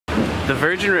the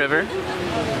Virgin River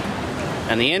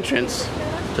and the entrance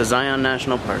to Zion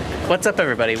National Park. What's up,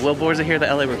 everybody? Will Borza here, the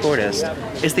LA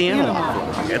recordist. It's the analog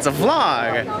vlog. It's a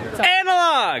vlog.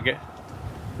 Analog!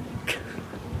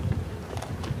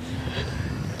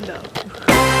 No.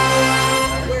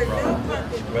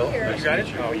 Well, you got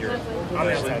it? Oh, you're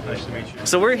nice to meet you.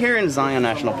 So we're here in Zion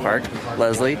National Park.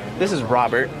 Leslie, this is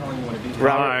Robert.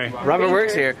 Robert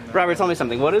works here. Robert, tell me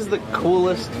something. What is the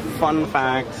coolest fun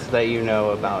fact that you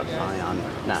know about Zion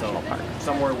National Park?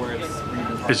 Somewhere where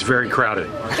it's very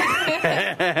crowded.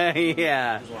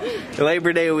 Yeah.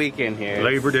 Labor Day weekend here.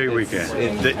 Labor Day weekend.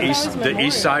 The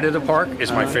east side of the park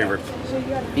is my favorite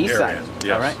East area. side.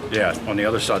 Yes. All right. Yeah, on the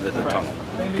other side of the tunnel.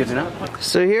 Good to know.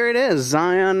 So here it is,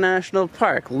 Zion National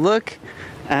Park. Look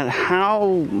at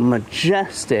how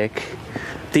majestic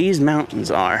these mountains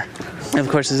are. And of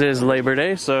course, this is Labor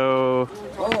Day, so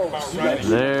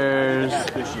there's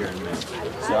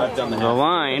the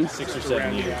line. 6 or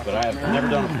 7 years, but I have never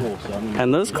done a pool, so I'm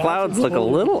And those clouds look a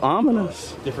little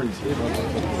ominous. different.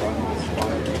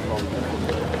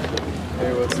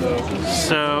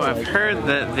 So I've heard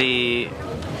that the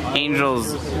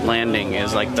Angel's Landing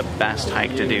is like the best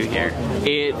hike to do here.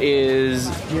 It is,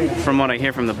 from what I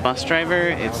hear from the bus driver,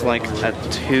 it's like a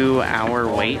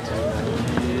 2-hour wait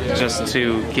just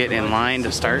to get in line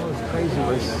to start.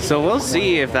 So we'll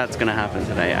see if that's gonna happen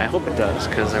today. I hope it does,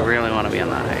 because I really want to be on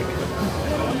that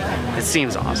hike. It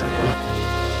seems awesome.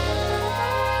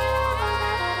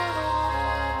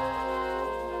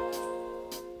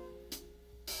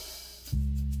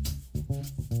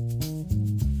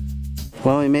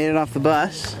 Well, we made it off the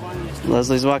bus.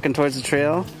 Leslie's walking towards the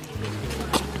trail.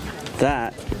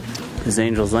 That is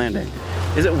Angel's Landing.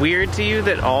 Is it weird to you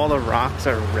that all the rocks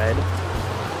are red?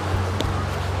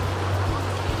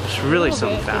 It's really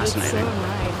something fascinating.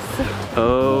 It's so nice.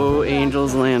 Oh,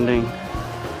 Angel's Landing.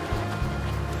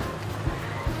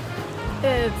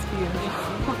 It's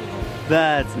beautiful.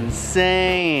 That's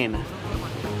insane.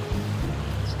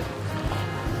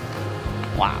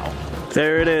 Wow.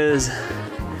 There it is.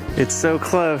 It's so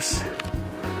close.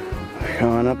 We're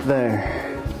going up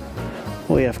there.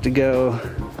 We have to go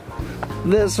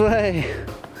this way.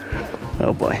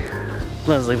 Oh boy.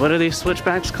 Leslie, what are these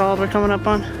switchbacks called we're coming up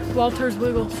on? Walter's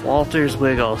Wiggles. Walter's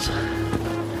Wiggles.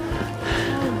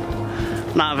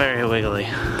 Not very wiggly.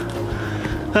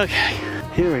 Okay,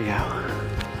 here we go.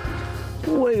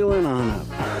 Wiggling on up.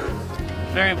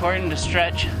 Very important to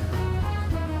stretch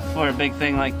for a big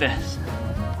thing like this.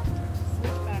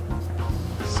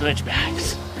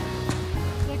 Switchbacks.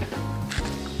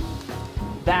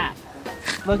 That.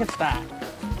 Look at that.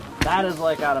 That is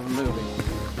like out of a movie.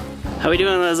 How we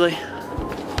doing, Leslie?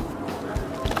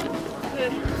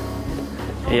 Good.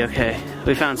 Hey, okay.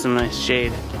 We found some nice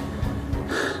shade.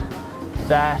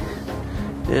 That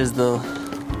is the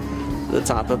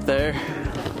top up there.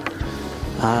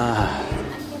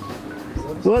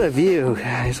 What a view,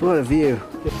 guys. What a view.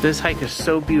 This hike is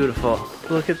so beautiful.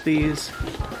 Look at these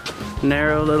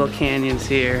narrow little canyons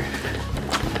here.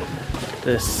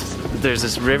 There's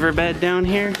this riverbed down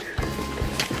here,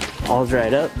 all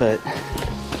dried up, but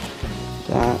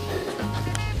that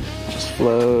just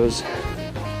flows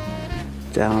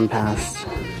down past.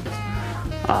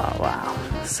 Oh wow,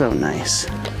 so nice.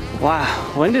 Wow,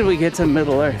 when did we get to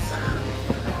Middle Earth?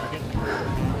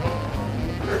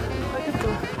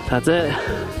 That's it.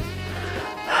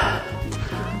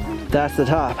 That's the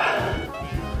top.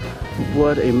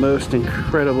 What a most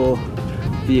incredible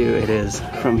view it is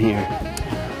from here.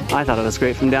 I thought it was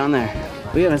great from down there.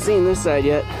 We haven't seen this side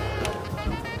yet.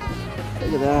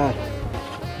 Look at that.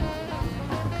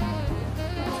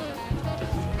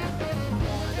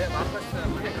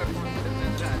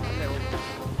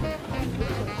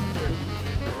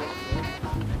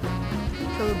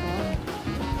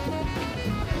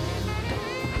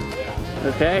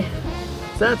 Okay,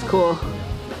 so that's cool.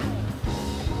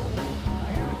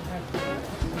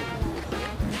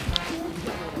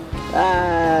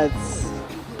 That's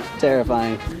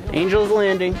terrifying. Angel's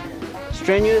Landing,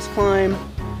 strenuous climb,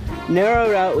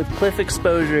 narrow route with cliff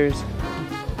exposures,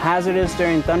 hazardous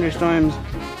during thunderstorms,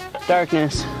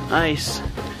 darkness, ice,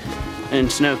 and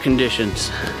snow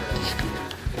conditions.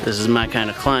 This is my kind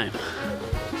of climb.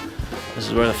 This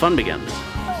is where the fun begins.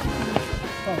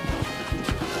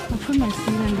 I'll put my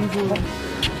feet in these.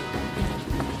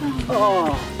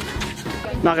 Oh,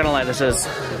 not gonna lie, this is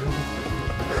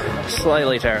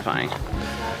slightly terrifying,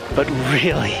 but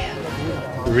really,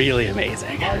 really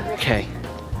amazing. Okay,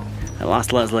 I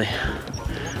lost Leslie.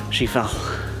 She fell.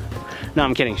 No,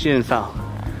 I'm kidding, she didn't fall.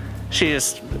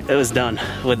 It was done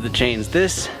with the chains.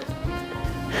 That's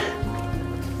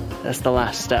the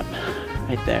last step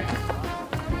right there.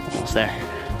 almost there.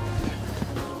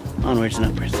 Onwards and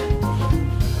upwards.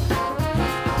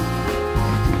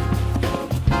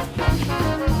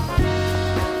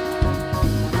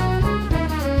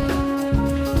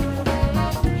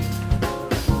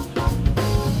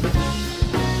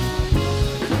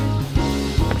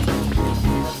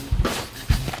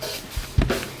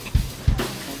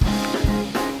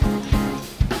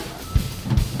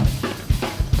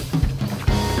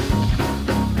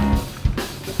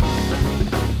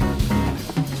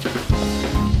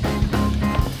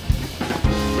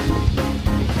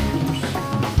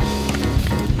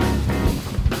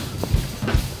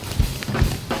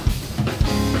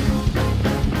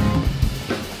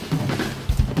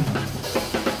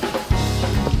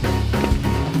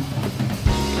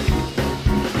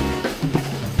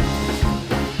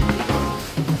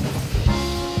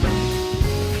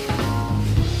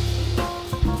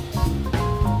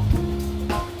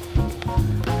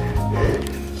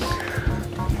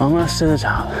 Almost to the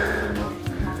top.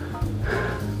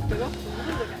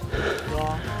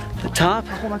 The top is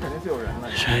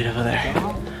right over there.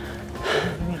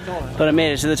 But I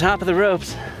made it to the top of the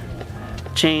ropes.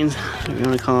 Chains, whatever you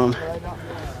want to call them.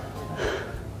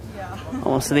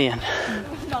 Almost to the end.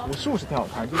 树是挺好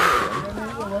看，就是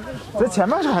在前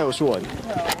面上还有树。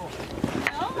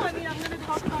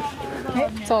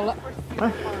走了。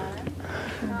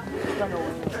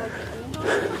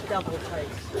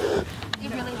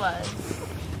 It really was.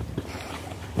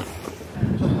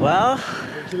 Well,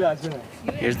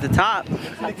 here's the top.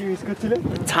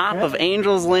 Top of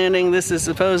Angels Landing. This is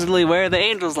supposedly where the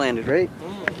Angels landed, right?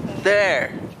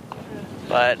 There.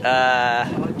 But I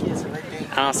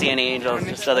don't see any angels,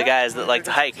 just other guys that like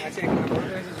to hike.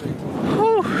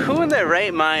 Who in their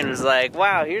right mind was like,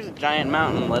 wow, here's a giant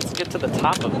mountain, let's get to the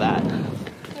top of that?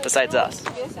 Besides us.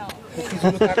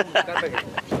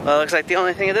 Well, it looks like the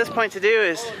only thing at this point to do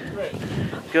is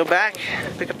go back,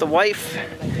 pick up the wife,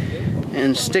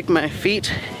 and stick my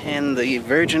feet in the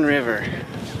Virgin River.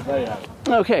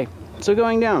 Okay, so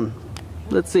going down.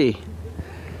 Let's see.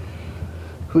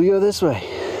 We go this way.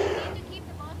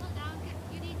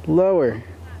 Lower.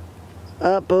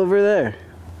 Up over there.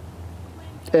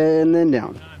 And then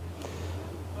down.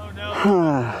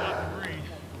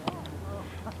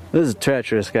 This is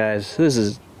treacherous, guys. This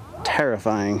is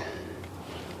terrifying.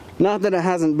 Not that it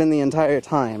hasn't been the entire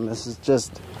time. This is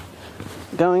just...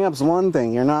 Going up's one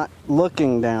thing. You're not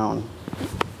looking down.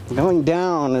 Going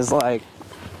down is like...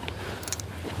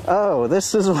 Oh,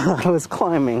 this is what I was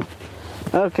climbing.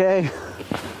 Okay.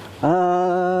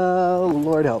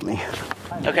 Lord help me.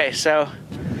 Okay, so...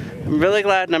 I'm really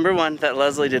glad, number one, that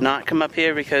Leslie did not come up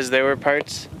here because there were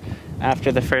parts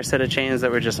after the first set of chains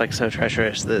that were just like so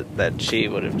treacherous that she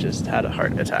would have just had a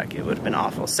heart attack. It would have been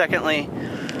awful. Secondly,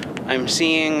 I'm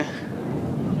seeing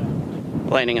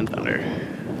lightning and thunder.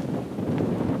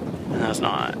 And that's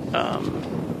not,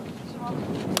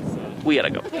 we gotta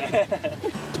go.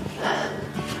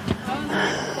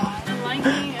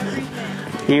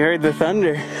 You heard the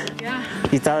thunder. Yeah.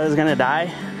 You thought I was gonna die?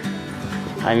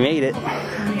 I made it.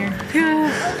 Come here.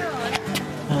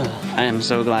 I am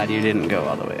so glad you didn't go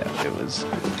all the way up. It was...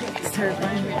 It's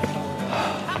terrifying.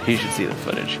 You should see the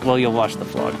footage. Well, you'll watch the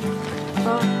vlog.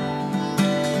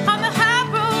 On the high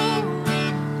road,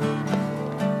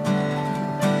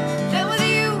 there was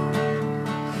you.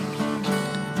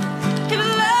 It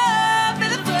was love at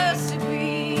the first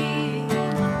degree.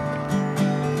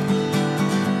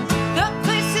 The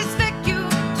places that you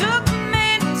took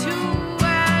me to, I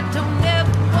don't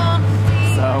ever want to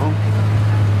be. So,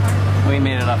 we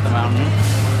made it up the mountain.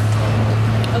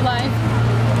 Alive.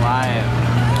 Live.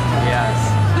 Yes.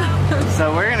 So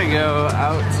we're gonna go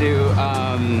out to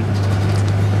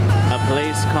a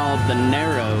place called the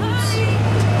Narrows.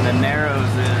 The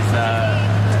Narrows is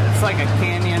it's like a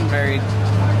canyon, very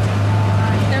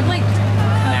They're like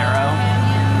narrow.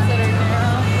 canyons that are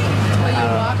narrow, but you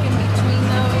walk in between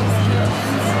those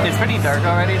canyons. It's pretty dark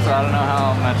already, so I don't know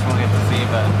how much we'll get to see,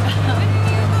 but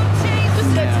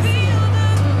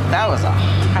that was a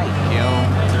hike, yo.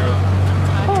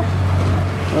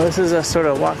 Well, this is us sort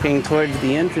of walking towards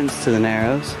the entrance to the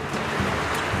Narrows.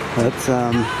 That's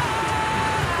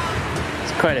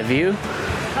it's quite a view.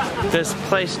 This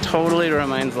place totally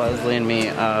reminds Leslie and me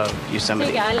of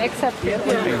Yosemite.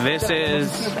 This is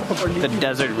the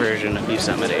desert version of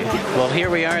Yosemite. Well, here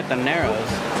we are at the Narrows,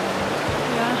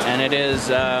 and it is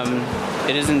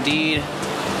indeed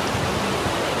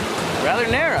rather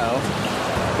narrow,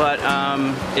 but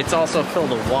it's also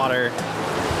filled with water,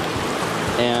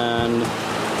 and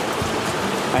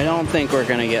I don't think we're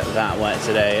gonna get that wet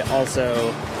today.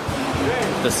 Also,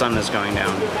 the sun is going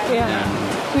down. Yeah.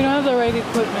 We don't have the right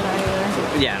equipment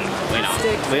either. Yeah.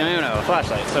 We don't even have a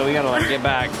flashlight, so we gotta like get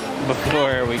back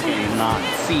before we can not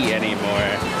see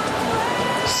anymore.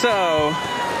 So,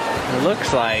 it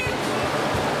looks like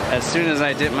as soon as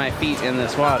I dip my feet in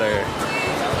this water,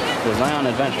 the Zion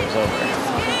adventure is over.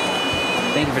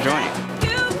 Thank you for joining.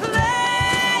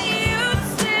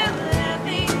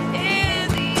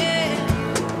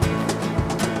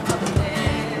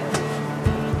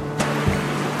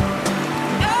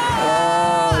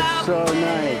 So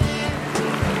nice.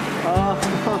 Oh,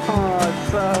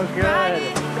 it's so good.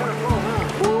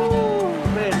 Woo,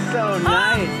 it's so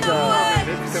nice though.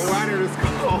 The water is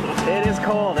cold. It is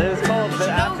cold. It is cold. But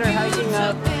after hiking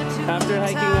up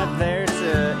there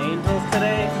to Angels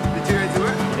today. Did you guys do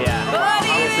it? Yeah.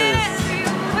 This is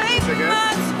so good.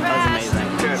 That was amazing.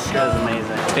 Good. That was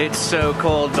amazing. It's so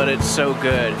cold, but it's so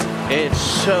good. It's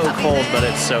so cold, but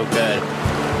it's so good.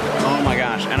 Oh my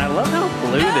gosh. And I love how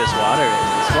blue this water is.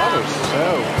 This water's so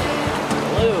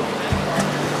blue.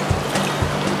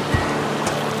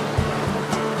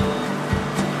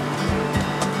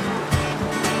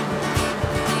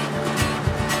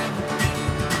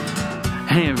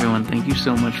 Hey everyone, thank you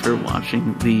so much for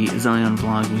watching the Zion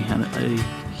vlog. We had a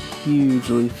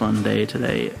hugely fun day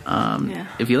today.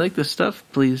 If you like this stuff,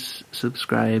 please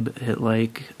subscribe, hit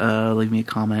like, leave me a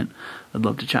comment. I'd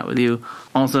love to chat with you.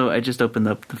 Also, I just opened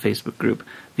up the Facebook group,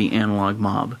 The Analog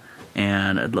Mob,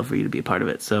 and I'd love for you to be a part of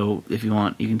it. So if you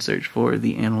want, you can search for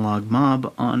The Analog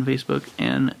Mob on Facebook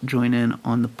and join in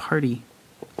on the party.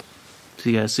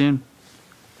 See you guys soon.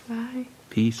 Bye.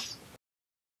 Peace.